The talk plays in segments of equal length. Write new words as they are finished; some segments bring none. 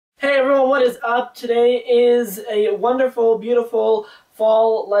Hey everyone, what is up? Today is a wonderful, beautiful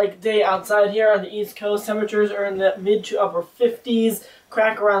fall-like day outside here on the East Coast. Temperatures are in the mid to upper 50s,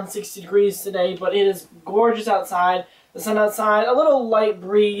 crack around 60 degrees today, but it is gorgeous outside. The sun outside, a little light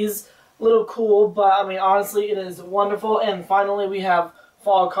breeze, a little cool, but I mean honestly it is wonderful. And finally we have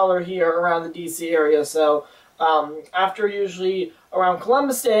fall color here around the DC area. So after usually around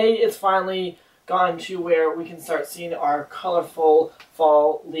Columbus Day, it's finally gone to where we can start seeing our colorful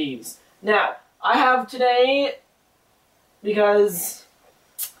fall leaves. Now, I have today, because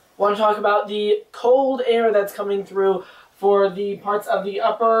I want to talk about the cold air that's coming through for the parts of the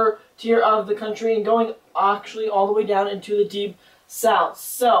upper tier of the country and going actually all the way down into the deep south.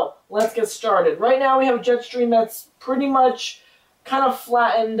 So, let's get started. Right now we have a jet stream that's pretty much kind of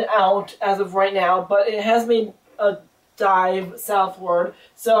flattened out as of right now, but it has made a dive southward.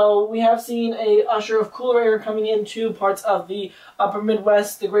 So we have seen a usher of cooler air coming into parts of the upper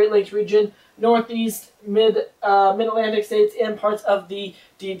Midwest, the Great Lakes region, Northeast, Mid-Atlantic states, and parts of the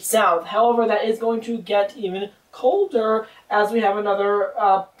Deep South. However, that is going to get even colder as we have another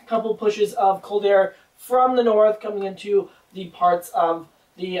couple pushes of cold air from the north coming into the parts of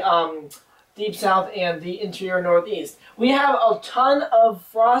the Deep South and the interior Northeast. We have a ton of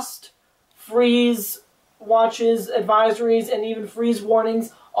frost, freeze watches, advisories, and even freeze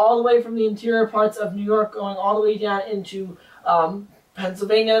warnings all the way from the interior parts of New York going all the way down into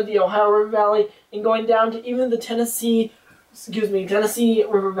Pennsylvania, the Ohio River Valley, and going down to even the Tennessee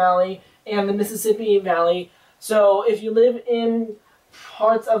River Valley and the Mississippi Valley. So if you live in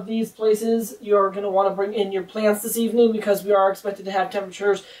parts of these places, you're going to want to bring in your plants this evening because we are expected to have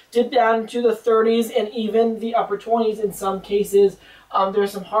temperatures dip down to the 30s and even the upper 20s in some cases.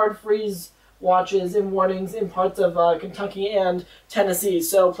 There's some hard freeze watches and warnings in parts of Kentucky and Tennessee.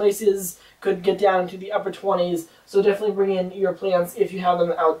 So places could get down to the upper 20s. So definitely bring in your plants if you have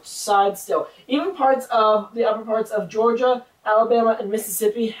them outside still. Even parts of the upper parts of Georgia, Alabama, and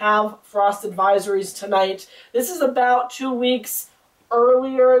Mississippi have frost advisories tonight. This is about 2 weeks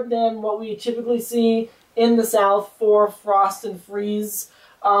earlier than what we typically see in the South for frost and freeze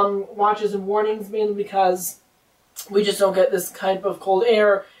watches and warnings, mainly because we just don't get this type of cold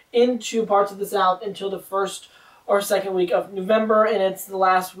air into parts of the South until the first or second week of November, and it's the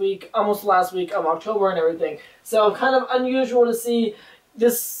last week, almost the last week of October and everything. So kind of unusual to see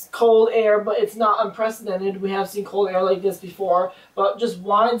this cold air, but it's not unprecedented. We have seen cold air like this before, but just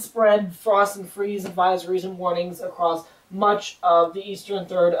widespread frost and freeze advisories and warnings across much of the eastern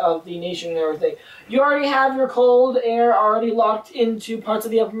third of the nation and everything. You already have your cold air already locked into parts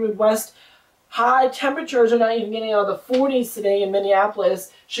of the upper Midwest. High temperatures are not even getting out of the 40s today in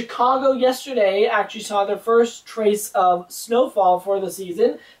Minneapolis. Chicago yesterday actually saw their first trace of snowfall for the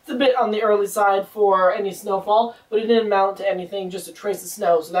season. It's a bit on the early side for any snowfall, but it didn't amount to anything, just a trace of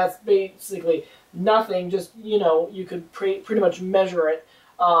snow. So that's basically nothing, just, you know, you could pretty much measure it,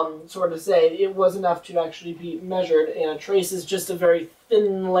 sort of say. It was enough to actually be measured, and a trace is just a very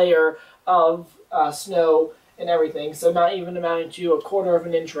thin layer of snow and everything, so not even amounting to a quarter of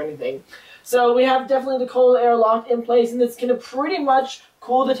an inch or anything. So we have definitely the cold air locked in place, and it's going to pretty much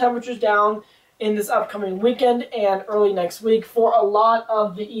cool the temperatures down in this upcoming weekend and early next week for a lot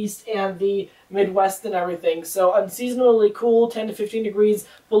of the East and the Midwest and everything. So unseasonably cool, 10 to 15 degrees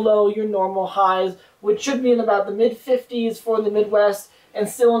below your normal highs, which should be in about the mid-50s for the Midwest and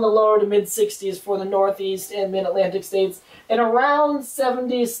still in the lower to mid-60s for the Northeast and Mid-Atlantic states, and around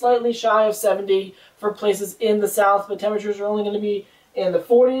 70, slightly shy of 70 for places in the South, but temperatures are only going to be in the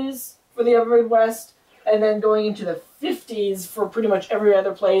 40s for the upper Midwest, and then going into the 50s for pretty much every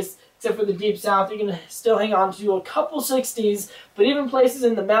other place, except for the Deep South. You're going to still hang on to a couple 60s, but even places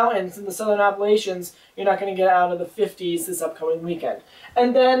in the mountains, in the southern Appalachians, you're not going to get out of the 50s this upcoming weekend.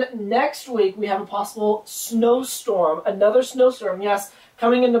 And then next week, we have a possible snowstorm, another snowstorm, yes,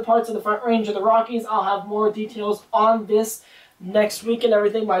 coming into parts of the Front Range of the Rockies. I'll have more details on this next week and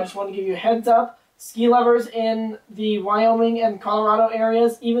everything, but I just want to give you a heads up. Ski lovers in the Wyoming and Colorado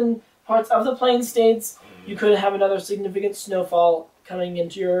areas, even parts of the Plain States, you could have another significant snowfall coming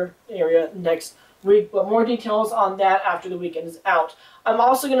into your area next week. But more details on that after the weekend is out. I'm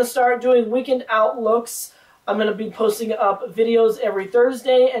also going to start doing weekend outlooks. I'm going to be posting up videos every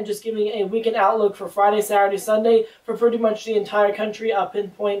Thursday and just giving a weekend outlook for Friday, Saturday, Sunday for pretty much the entire country. I'll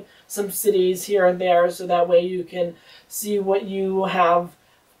pinpoint some cities here and there so that way you can see what you have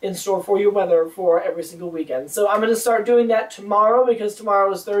in store for your weather for every single weekend. So I'm going to start doing that tomorrow because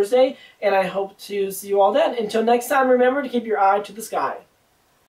tomorrow is Thursday, and I hope to see you all then. Until next time, remember to keep your eye to the sky.